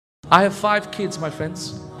I have 5 kids, my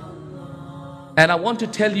friends. And I want to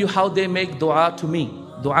tell you how they make dua to me.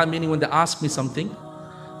 Dua meaning when they ask me something.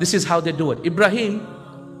 This is how they do it. Ibraheem,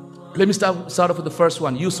 let me start off with the first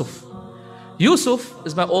one, Yusuf. Yusuf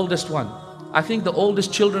is my oldest one. I think the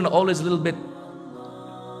oldest children are always a little bit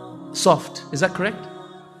soft. Is that correct?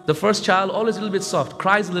 The first child always a little bit soft,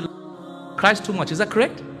 cries too much. Is that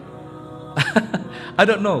correct? I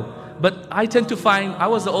don't know. But I tend to find I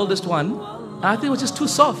was the oldest one. I think it was just too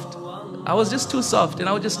soft. I was just too soft, and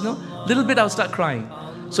I would just, little bit I would start crying.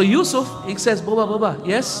 So Yusuf, he says, Boba,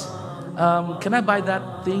 yes? Can I buy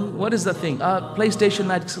that thing? What is the thing? PlayStation,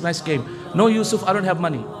 nice game. No, Yusuf, I don't have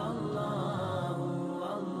money.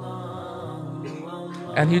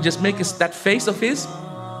 And he just make that face of his,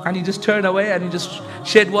 and he just turn away, and he just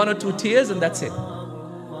shed 1 or 2 tears, and that's it.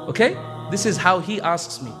 Okay? This is how he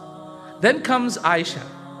asks me. Then comes Aishah.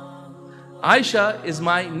 Aishah is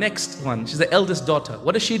my next one. She's the eldest daughter.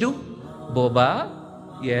 What does she do? Boba,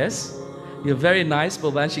 yes, you're very nice,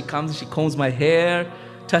 Boba. And she comes, she combs my hair,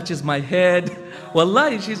 touches my head.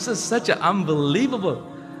 Wallahi, she's just such an unbelievable.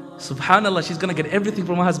 SubhanAllah, she's gonna get everything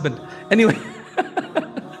from her husband. Anyway,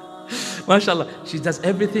 MashAllah, she does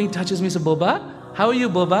everything, touches me. So Boba, how are you,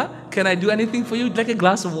 Boba? Can I do anything for you? Like a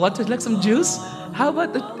glass of water, like some juice? How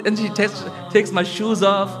about that? And she takes my shoes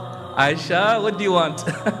off. Aishah, what do you want?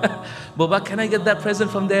 Boba, can I get that present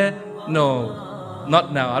from there? No,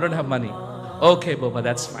 not now. I don't have money. Okay, Boba,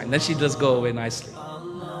 that's fine. Then she does go away nicely.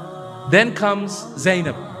 Then comes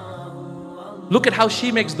Zainab. Look at how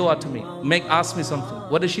she makes dua to me. Ask me something.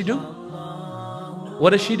 What does she do?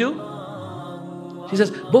 What does she do? She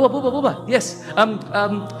says, Boba, yes.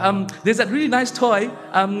 There's that really nice toy.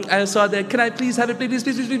 I saw there. Can I please have it?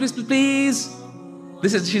 Please.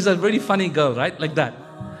 She's a really funny girl, right? Like that.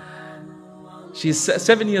 She's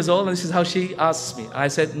 7 years old, and this is how she asks me. I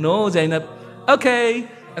said, no, Zainab. Okay.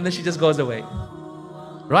 And then she just goes away.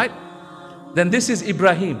 Right? Then this is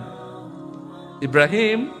Ibraheem.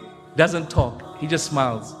 Ibraheem doesn't talk. He just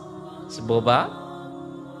smiles. So, Boba,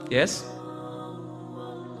 yes?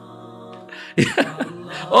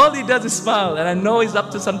 All he does is smile, and I know he's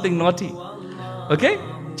up to something naughty. Okay?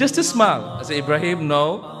 Just a smile. I say, Ibraheem,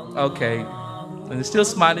 no. Okay. And he's still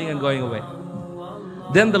smiling and going away.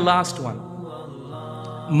 Then the last one.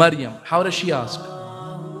 Maryam. How does she ask?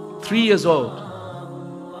 3 years old.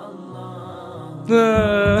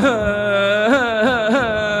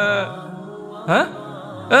 Huh?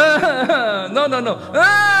 No.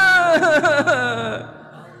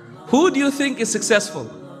 Who do you think is successful?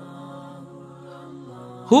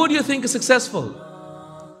 Who do you think is successful?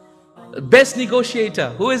 Best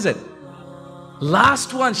negotiator. Who is it?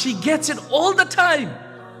 Last one. She gets it all the time.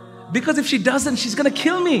 Because if she doesn't, she's going to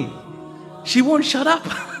kill me. She won't shut up.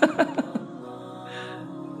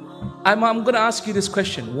 I'm going to ask you this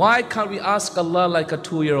question. Why can't we ask Allah like a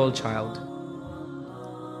 2-year-old child?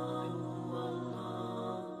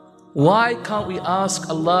 Why can't we ask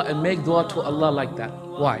Allah and make dua to Allah like that?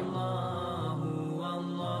 Why?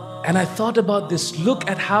 And I thought about this. Look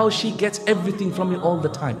at how she gets everything from me all the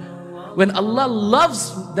time. When Allah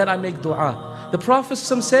loves that I make dua. The Prophet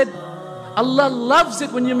said, Allah loves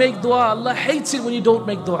it when you make dua. Allah hates it when you don't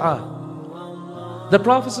make dua. The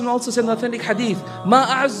Prophet also said in authentic hadith, مَا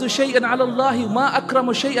أَعَزُّ شَيْئًا عَلَى اللَّهِ مَا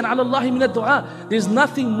أَكْرَمُ شَيْئًا عَلَى اللَّهِ مِنَ الدُّعَى. There's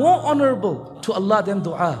nothing more honorable to Allah than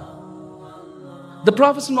dua. The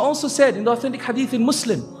Prophet also said in the authentic hadith in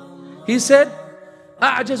Muslim, he said,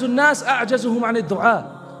 أَعْجَزُ النَّاسِ أَعْجَزُهُمْ عَنِ الدُّعَى.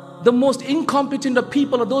 The most incompetent of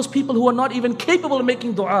people are those people who are not even capable of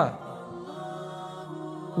making dua.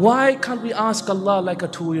 Why can't we ask Allah like a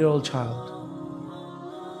 2-year-old child?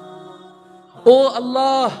 Oh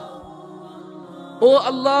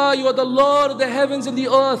Allah, you are the Lord of the heavens and the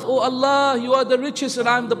earth. Oh Allah, you are the richest and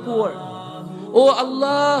I'm the poor. Oh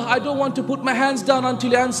Allah, I don't want to put my hands down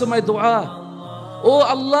until you answer my dua. Oh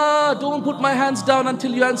Allah, don't put my hands down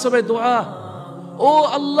until you answer my dua. Oh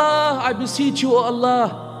Allah, I beseech you, oh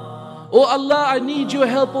Allah. Oh Allah, I need your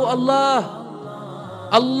help, oh Allah.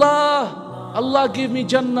 Allah, give me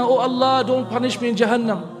Jannah. Oh Allah, don't punish me in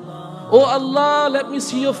Jahannam. Oh Allah, let me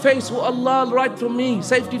see your face. Oh Allah, right from me,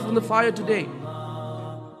 safety from the fire today.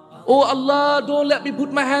 Oh Allah, don't let me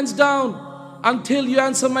put my hands down until you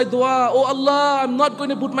answer my dua. Oh Allah, I'm not going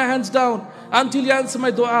to put my hands down until you answer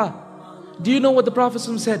my dua. Do you know what the Prophet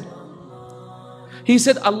said? He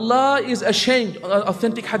said, Allah is ashamed.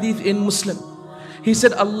 Authentic hadith in Muslim. He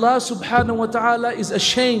said, Allah subhanahu wa ta'ala is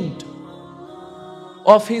ashamed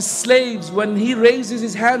of his slaves when he raises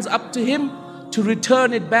his hands up to him to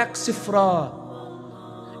return it back sifra.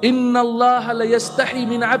 إِنَّ اللَّهَ لَيَسْتَحِي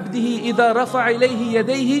مِنْ عَبْدِهِ إِذَا رَفَعَ إِلَيْهِ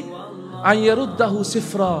يَدَيْهِ أَنْ يَرُدَّهُ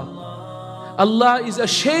سِفْرًا. Allah is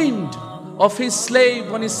ashamed of His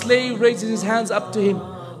slave when His slave raises his hands up to Him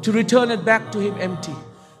to return it back to Him empty.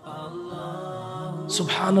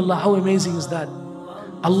 SubhanAllah, how amazing is that?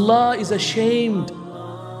 Allah is ashamed.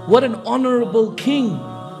 What an honorable king.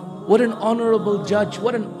 What an honorable judge.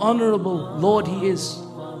 What an honorable Lord He is.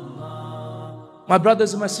 My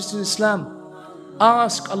brothers and my sisters in Islam,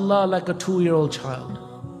 ask Allah like a 2-year-old child.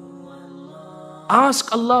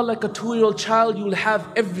 Ask Allah like a 2-year-old child, you will have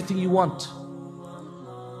everything you want.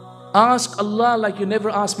 Ask Allah like you never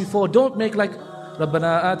asked before. Don't make like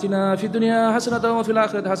رَبَّنَا آتِنَا فِي الدُّنْيَا حَسَنَةً وَفِي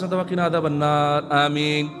الْآخِرَةِ حَسَنَةً وَقِنَا عَذَابَ النَّارِ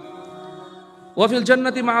Ameen. وَفِي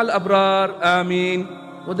الْجَنَّةِ مَعَ الْأَبْرَارِ Ameen.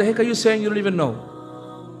 What the heck are you saying? You don't even know.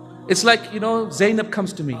 It's like, Zainab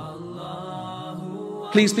comes to me.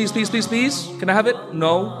 Please, please, please, please, please. Can I have it?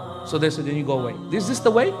 No. So they said, then you go away. Is this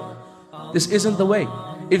the way? This isn't the way.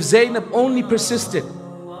 If Zainab only persisted,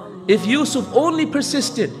 if Yusuf only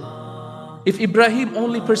persisted, if Ibraheem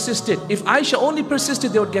only persisted, if Aishah only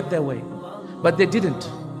persisted, they would get their way. But they didn't.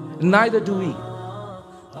 Neither do we.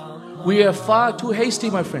 We are far too hasty,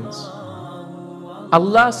 my friends.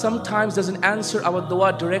 Allah sometimes doesn't answer our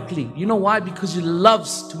dua directly. You know why? Because He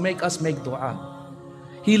loves to make us make dua.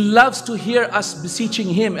 He loves to hear us beseeching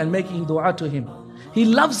Him and making dua to Him. He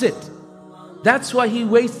loves it. That's why He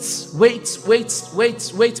waits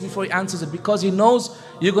before He answers it. Because He knows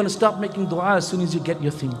you're going to stop making dua as soon as you get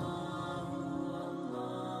your thing.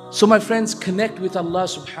 So my friends, connect with Allah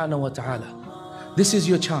subhanahu wa ta'ala. This is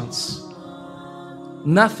your chance.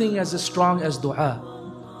 Nothing is as strong as dua.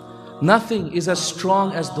 Nothing is as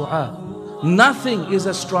strong as dua. Nothing is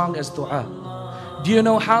as strong as dua. Do you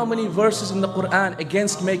know how many verses in the Quran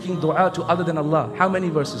against making dua to other than Allah? How many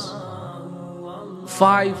verses?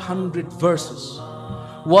 500 verses.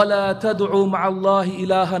 وَلَا تَدْعُوا مَعَ اللَّهِ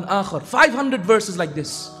إِلَهًا آخَرَ 500 verses like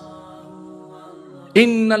this.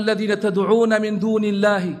 إِنَّ الَّذِينَ تَدْعُونَ مِن دُونِ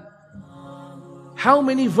اللَّهِ How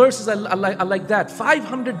many verses are like that?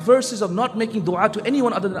 500 verses of not making dua to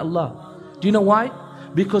anyone other than Allah. Do you know why?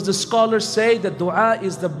 Because the scholars say that dua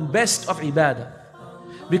is the best of ibadah.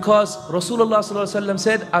 Because Rasulullah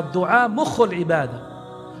said, "Ad-du'a mukhul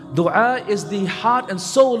ibadah." Dua is the heart and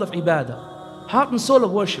soul of ibadah, heart and soul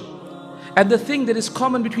of worship. And the thing that is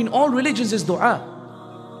common between all religions is dua.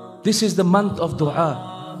 This is the month of dua.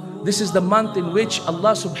 This is the month in which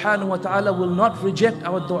Allah subhanahu wa ta'ala will not reject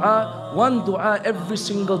our dua, one dua every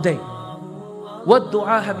single day. What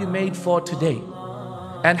dua have you made for today?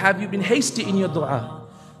 And have you been hasty in your dua?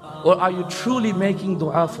 Or are you truly making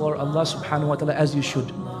dua for Allah subhanahu wa ta'ala as you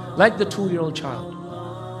should? Like the 2-year-old child.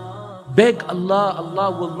 Beg Allah,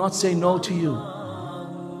 Allah will not say no to you.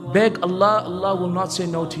 Beg Allah, Allah will not say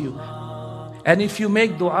no to you. And if you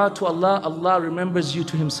make dua to Allah, Allah remembers you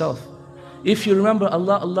to Himself. If you remember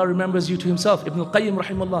Allah, Allah remembers you to Himself. Ibn al-Qayyim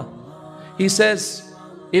rahimahullah, he says,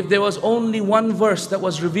 if there was only one verse that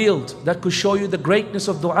was revealed that could show you the greatness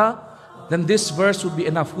of dua, then this verse would be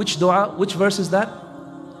enough. Which dua? Which verse is that?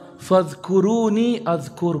 فَاذْكُرُونِي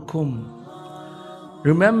أَذْكُرْكُمْ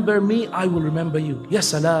Remember me, I will remember you. Ya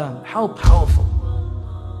salam, how powerful.